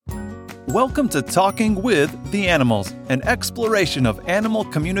Welcome to Talking with the Animals, an exploration of animal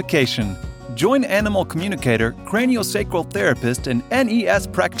communication. Join animal communicator, craniosacral therapist, and NES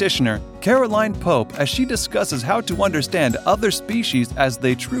practitioner Caroline Pope as she discusses how to understand other species as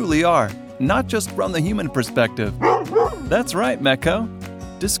they truly are, not just from the human perspective. That's right, Mecco.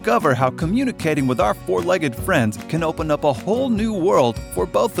 Discover how communicating with our four-legged friends can open up a whole new world for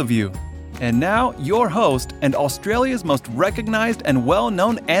both of you. And now, your host and Australia's most recognized and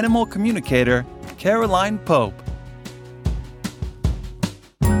well-known animal communicator, Caroline Pope.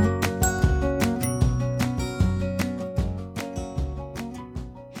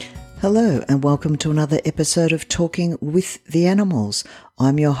 Hello and welcome to another episode of Talking with the Animals.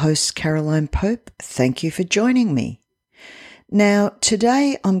 I'm your host, Caroline Pope. Thank you for joining me. Now,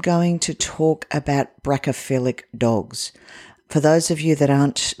 today I'm going to talk about brachycephalic dogs. For those of you that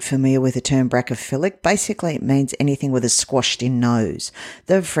aren't familiar with the term brachycephalic, basically it means anything with a squashed-in nose.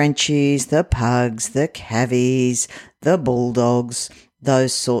 The Frenchies, the pugs, the cavies, the bulldogs,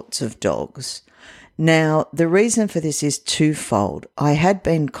 those sorts of dogs. Now, the reason for this is twofold. I had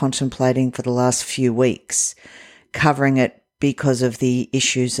been contemplating for the last few weeks covering it because of the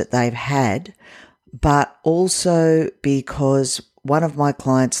issues that they've had, but also because one of my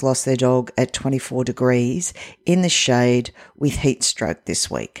clients lost their dog at 24 degrees in the shade with heat stroke this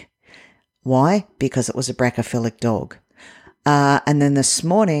week. Why? Because it was a brachycephalic dog. And then this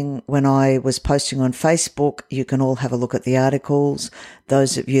morning when I was posting on Facebook, you can all have a look at the articles.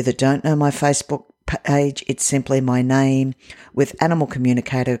 Those of you that don't know my Facebook page, it's simply my name with animal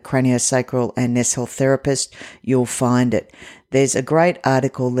communicator, craniosacral and nest health therapist. You'll find it. There's a great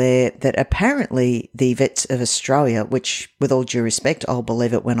article there that apparently the Vets of Australia, which with all due respect, I'll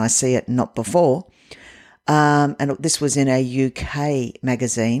believe it when I see it, not before, and this was in a UK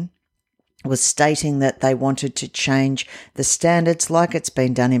magazine, was stating that they wanted to change the standards like it's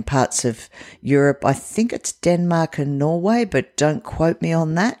been done in parts of Europe. I think it's Denmark and Norway, but don't quote me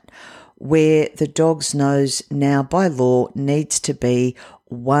on that, where the dog's nose now by law needs to be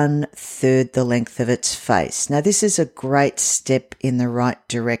 1/3 the length of its face. Now, this is a great step in the right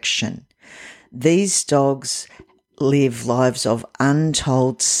direction. These dogs live lives of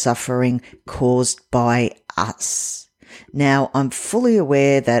untold suffering caused by us. Now, I'm fully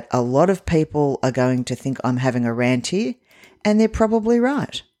aware that a lot of people are going to think I'm having a rant here, and they're probably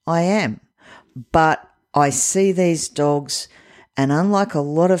right. I am. But I see these dogs, and unlike a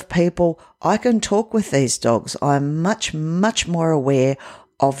lot of people, I can talk with these dogs. I'm much, much more aware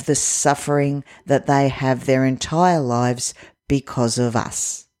of the suffering that they have their entire lives because of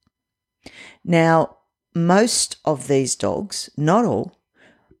us. Now, most of these dogs, not all,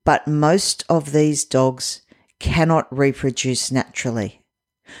 but most of these dogs cannot reproduce naturally.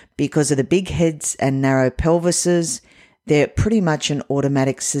 Because of the big heads and narrow pelvises, they're pretty much an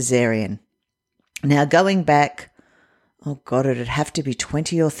automatic cesarean. Now, going back, it'd have to be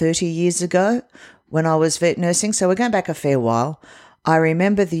 20 or 30 years ago when I was vet nursing, so we're going back a fair while. I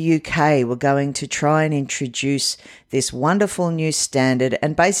remember the UK were going to try and introduce this wonderful new standard,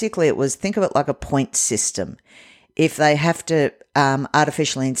 and basically it was, think of it like a point system. If they have to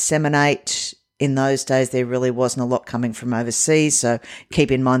artificially inseminate, in those days there really wasn't a lot coming from overseas, so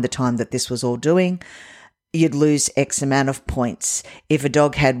keep in mind the time that this was all doing, you'd lose X amount of points. If a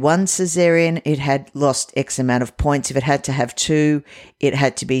dog had one cesarean, it had lost X amount of points. If it had to have two, it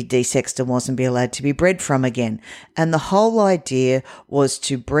had to be desexed and wasn't be allowed to be bred from again. And the whole idea was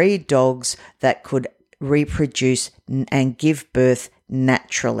to breed dogs that could reproduce and give birth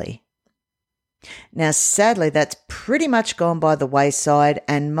naturally. Now, sadly, that's pretty much gone by the wayside,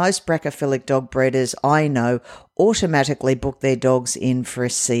 and most brachycephalic dog breeders I know automatically book their dogs in for a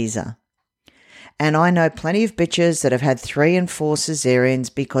Caesar. And I know plenty of bitches that have had 3 and 4 cesareans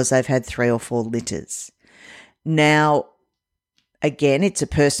because they've had 3 or 4 litters. Now, again, it's a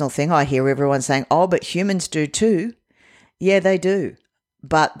personal thing. I hear everyone saying, oh, but humans do too. Yeah, they do.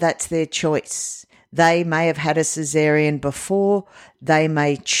 But that's their choice. They may have had a cesarean before. They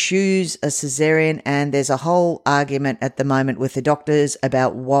may choose a cesarean, and there's a whole argument at the moment with the doctors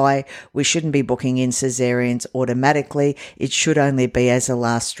about why we shouldn't be booking in cesareans automatically. It should only be as a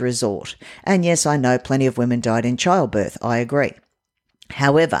last resort. And yes, I know plenty of women died in childbirth. I agree.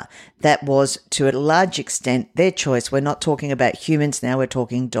 However, that was to a large extent their choice. We're not talking about humans now, we're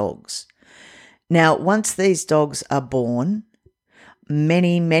talking dogs. Now, once these dogs are born,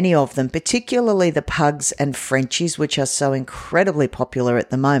 many of them, particularly the pugs and Frenchies, which are so incredibly popular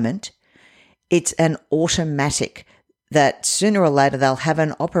at the moment, it's an automatic that sooner or later they'll have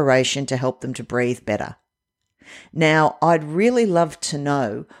an operation to help them to breathe better. Now, I'd really love to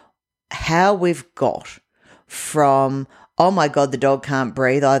know how we've got from oh my God, the dog can't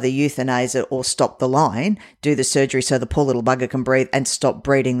breathe, either euthanize it or stop the line, do the surgery so the poor little bugger can breathe and stop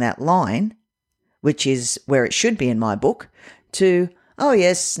breeding that line, which is where it should be in my book, to, oh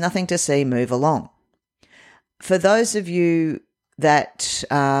yes, nothing to see, move along. For those of you that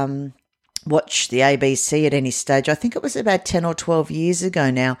watch the ABC at any stage, I think it was about 10 or 12 years ago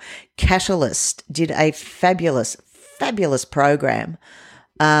now, Catalyst did a fabulous program.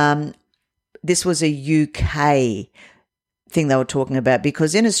 This was a UK thing they were talking about,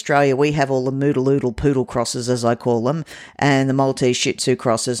 because in Australia we have all the Moodle Poodle crosses, as I call them, and the Maltese Shih Tzu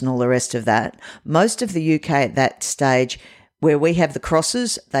crosses and all the rest of that. Most of the UK at that stage, where we have the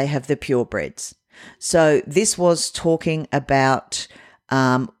crosses, they have the purebreds. So this was talking about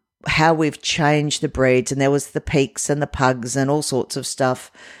how we've changed the breeds, and there was the peaks and the pugs and all sorts of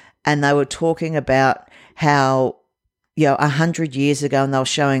stuff, and they were talking about how 100 years ago, and they were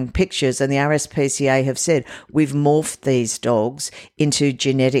showing pictures, and the RSPCA have said, we've morphed these dogs into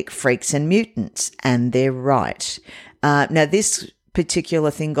genetic freaks and mutants, and they're right. Now, this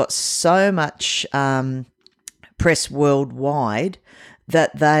particular thing got so much press worldwide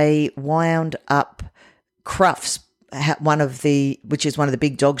that they wound up Crufts, which is one of the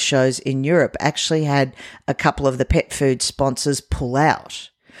big dog shows in Europe, actually had a couple of the pet food sponsors pull out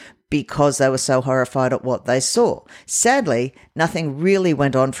because they were so horrified at what they saw. Sadly, nothing really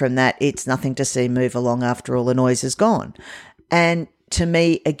went on from that. It's nothing to see, move along after all the noise is gone. And to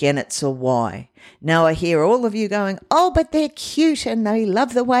me, again, it's a why. Now I hear all of you going, oh, but they're cute and they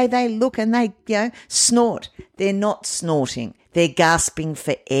love the way they look and they, snort. They're not snorting. They're gasping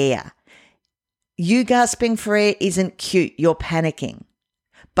for air. You gasping for air isn't cute. You're panicking,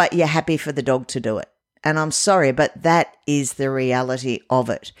 but you're happy for the dog to do it. And I'm sorry, but that is the reality of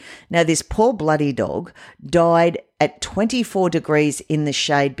it. Now, this poor bloody dog died at 24 degrees in the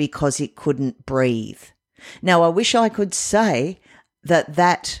shade because it couldn't breathe. Now, I wish I could say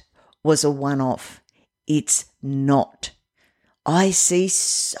that was a one-off. It's not. I see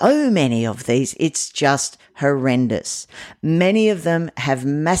so many of these. It's just horrendous. Many of them have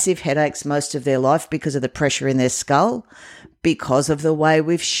massive headaches most of their life because of the pressure in their skull, because of the way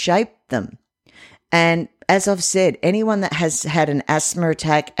we've shaped them. And as I've said, anyone that has had an asthma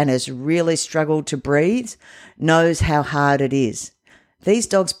attack and has really struggled to breathe knows how hard it is. These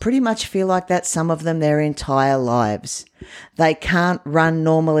dogs pretty much feel like that, some of them, their entire lives. They can't run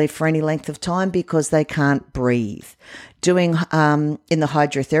normally for any length of time because they can't breathe. Doing in the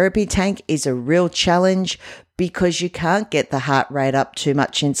hydrotherapy tank is a real challenge because you can't get the heart rate up too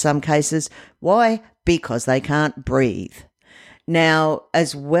much in some cases. Why? Because they can't breathe. Now,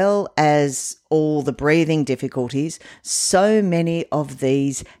 as well as all the breathing difficulties, so many of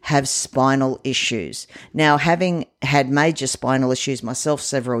these have spinal issues. Now, having had major spinal issues myself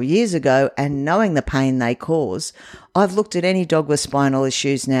several years ago and knowing the pain they cause, I've looked at any dog with spinal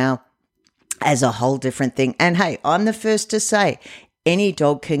issues now as a whole different thing. And hey, I'm the first to say, any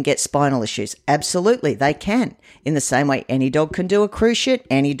dog can get spinal issues. Absolutely, they can. In the same way, any dog can do a cruise ship,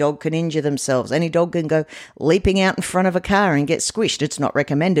 any dog can injure themselves, any dog can go leaping out in front of a car and get squished. It's not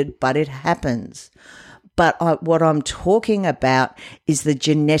recommended, but it happens. But what I'm talking about is the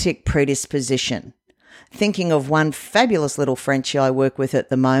genetic predisposition. Thinking of one fabulous little Frenchie I work with at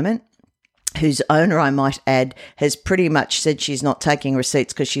the moment, whose owner, I might add, has pretty much said she's not taking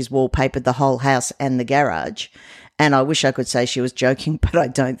receipts because she's wallpapered the whole house and the garage. And I wish I could say she was joking, but I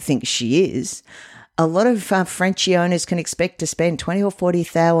don't think she is. A lot of Frenchie owners can expect to spend 20 or 40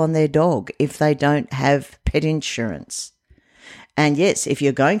 thou on their dog if they don't have pet insurance. And yes, if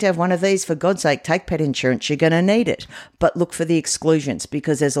you're going to have one of these, for God's sake, take pet insurance. You're going to need it. But look for the exclusions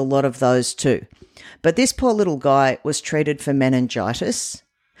because there's a lot of those too. But this poor little guy was treated for meningitis.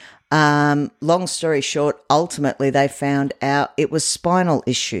 Long story short, ultimately they found out it was spinal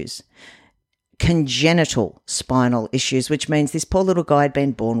issues. Congenital spinal issues, which means this poor little guy had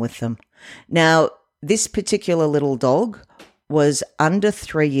been born with them. Now, this particular little dog was under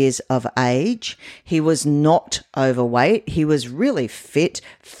 3 years of age. He was not overweight. He was really fit,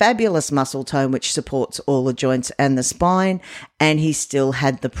 fabulous muscle tone, which supports all the joints and the spine, and he still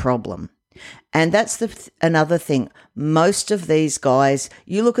had the problem. And that's another thing. Most of these guys,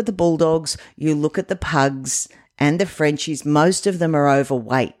 you look at the bulldogs, you look at the pugs and the Frenchies, most of them are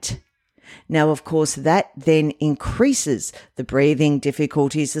overweight. Now, of course, that then increases the breathing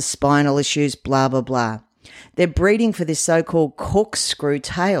difficulties, the spinal issues, blah, blah, blah. They're breeding for this so-called corkscrew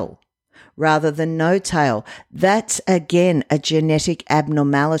tail rather than no tail. That's, again, a genetic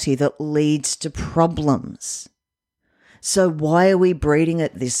abnormality that leads to problems. So why are we breeding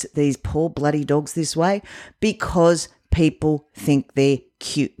these poor bloody dogs this way? Because people think they're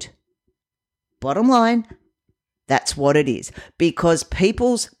cute. Bottom line, That's what it is, because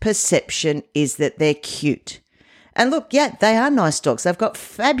people's perception is that they're cute. And look, yeah, they are nice dogs. They've got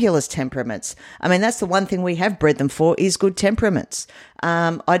fabulous temperaments. I mean, that's the one thing we have bred them for, is good temperaments.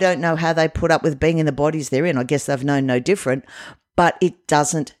 I don't know how they put up with being in the bodies they're in. I guess they've known no different, but it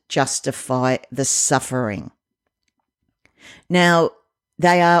doesn't justify the suffering. Now,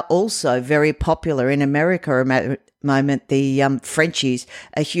 they are also very popular in America at the moment. The Frenchies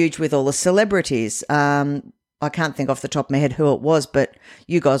are huge with all the celebrities. I can't think off the top of my head who it was, but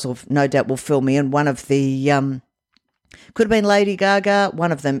you guys will no doubt will fill me in. One of the could have been Lady Gaga,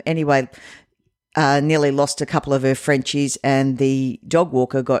 one of them. Anyway, nearly lost a couple of her Frenchies and the dog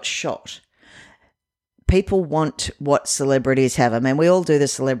walker got shot. People want what celebrities have. I mean, we all do the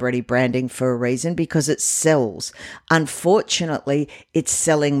celebrity branding for a reason, because it sells. Unfortunately, it's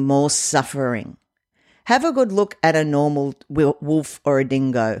selling more suffering. Have a good look at a normal wolf or a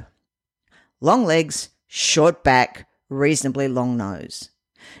dingo. Long legs, short back, reasonably long nose.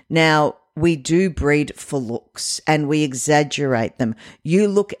 Now, we do breed for looks and we exaggerate them. You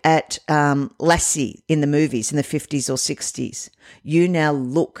look at Lassie in the movies in the 50s or 60s. You now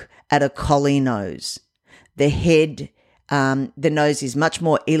look at a collie nose. The head, the nose is much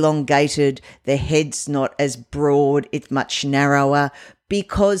more elongated. The head's not as broad. It's much narrower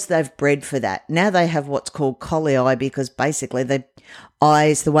because they've bred for that. Now they have what's called collie eye, because basically the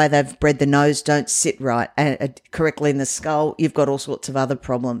eyes, the way they've bred the nose, don't sit right and correctly in the skull. You've got all sorts of other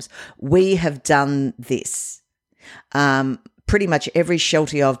problems. We have done this. Pretty much every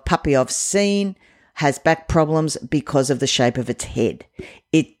Sheltie puppy I've seen has back problems because of the shape of its head.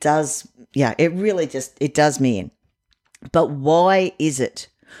 It does, it does me in. But why is it?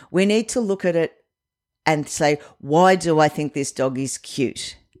 We need to look at it and say, why do I think this dog is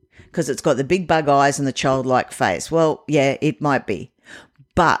cute? Because it's got the big bug eyes and the childlike face. Well, yeah, it might be.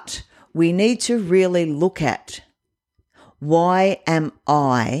 But we need to really look at, why am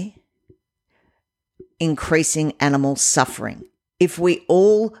I increasing animal suffering? If we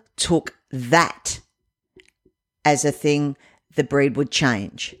all took that as a thing, the breed would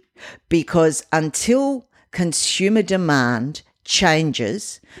change. Because until consumer demand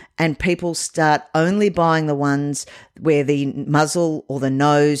changes and people start only buying the ones where the muzzle or the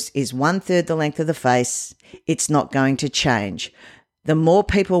nose is 1/3 the length of the face, it's not going to change. The more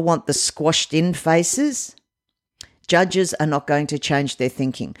people want the squashed in faces, judges are not going to change their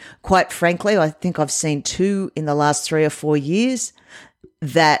thinking. Quite frankly, I think I've seen 2 in the last 3 or 4 years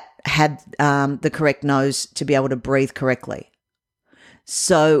that had the correct nose to be able to breathe correctly.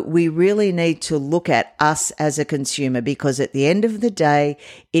 So we really need to look at us as a consumer, because at the end of the day,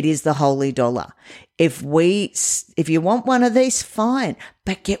 it is the holy dollar. If you want one of these, fine,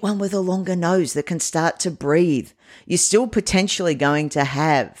 but get one with a longer nose that can start to breathe. You're still potentially going to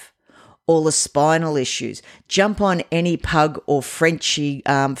have all the spinal issues. Jump on any pug or Frenchie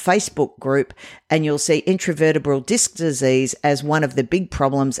Facebook group and you'll see intravertebral disc disease as one of the big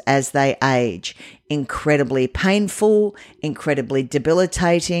problems as they age. Incredibly painful, incredibly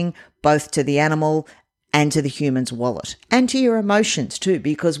debilitating, both to the animal and to the human's wallet and to your emotions too,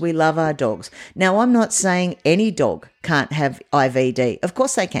 because we love our dogs. Now, I'm not saying any dog can't have IVD. Of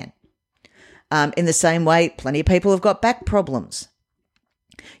course they can. In the same way, plenty of people have got back problems.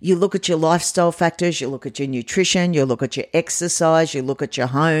 You look at your lifestyle factors, you look at your nutrition, you look at your exercise, you look at your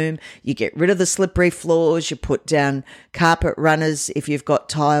home, you get rid of the slippery floors, you put down carpet runners. If you've got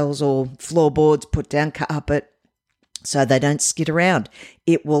tiles or floorboards, put down carpet so they don't skid around.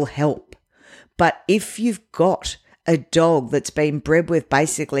 It will help. But if you've got a dog that's been bred with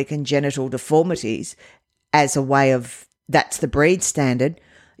basically congenital deformities as a way of, that's the breed standard,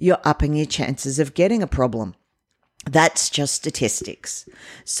 you're upping your chances of getting a problem. That's just statistics.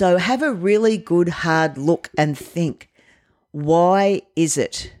 So have a really good hard look and think, why is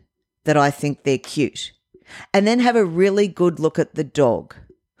it that I think they're cute? And then have a really good look at the dog.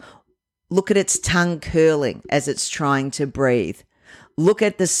 Look at its tongue curling as it's trying to breathe. Look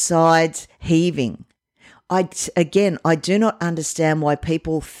at the sides heaving. I do not understand why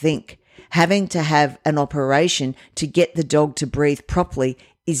people think having to have an operation to get the dog to breathe properly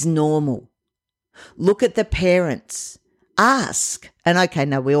is normal. Look at the parents. Ask. And okay,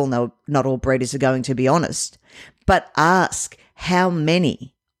 now we all know not all breeders are going to be honest, but ask how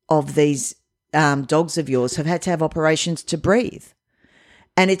many of these dogs of yours have had to have operations to breathe.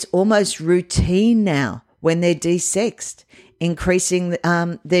 And it's almost routine now when they're desexed, increasing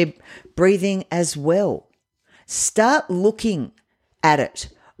their breathing as well. Start looking at it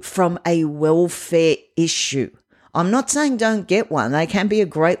from a welfare issue. I'm not saying don't get one. They can be a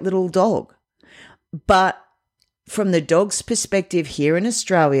great little dog. But from the dog's perspective here in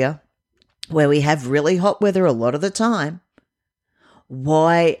Australia, where we have really hot weather a lot of the time,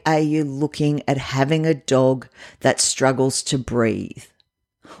 why are you looking at having a dog that struggles to breathe?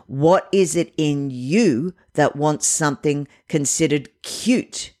 What is it in you that wants something considered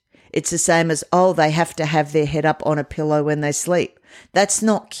cute? It's the same as, they have to have their head up on a pillow when they sleep. That's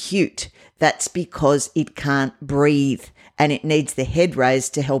not cute. That's because it can't breathe and it needs the head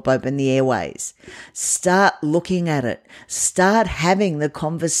raised to help open the airways. Start looking at it. Start having the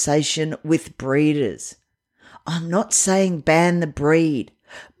conversation with breeders. I'm not saying ban the breed,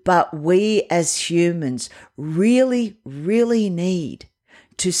 but we as humans really, really need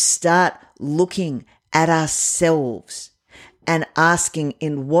to start looking at ourselves and asking,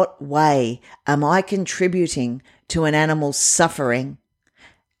 in what way am I contributing to an animal's suffering?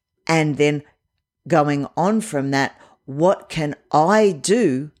 And then going on from that, what can I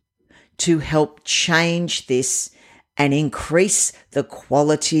do to help change this and increase the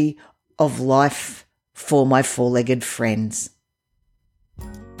quality of life for my four-legged friends?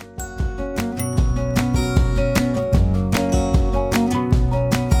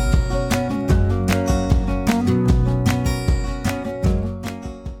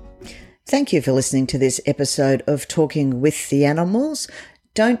 Thank you for listening to this episode of Talking with the Animals.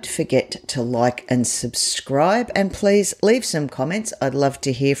 Don't forget to like and subscribe, and please leave some comments. I'd love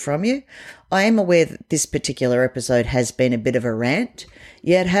to hear from you. I am aware that this particular episode has been a bit of a rant.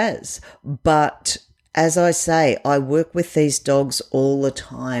 Yeah, it has. But as I say, I work with these dogs all the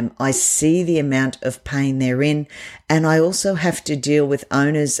time. I see the amount of pain they're in, and I also have to deal with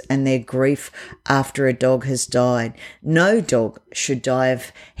owners and their grief after a dog has died. No dog should die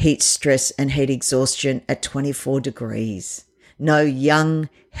of heat stress and heat exhaustion at 24 degrees. No young,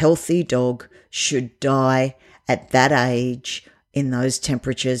 healthy dog should die at that age in those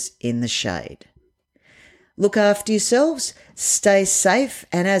temperatures in the shade. Look after yourselves, stay safe,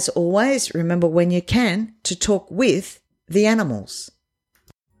 and as always, remember when you can to talk with the animals.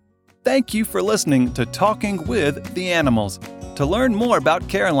 Thank you for listening to Talking with the Animals. To learn more about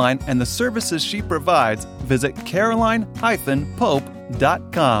Caroline and the services she provides, visit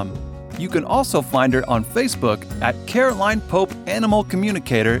caroline-pope.com. You can also find her on Facebook at Caroline Pope Animal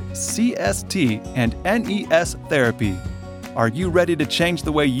Communicator, CST, and NES Therapy. Are you ready to change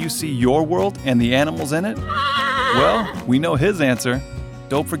the way you see your world and the animals in it? Well, we know his answer.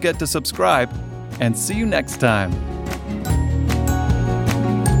 Don't forget to subscribe, and see you next time.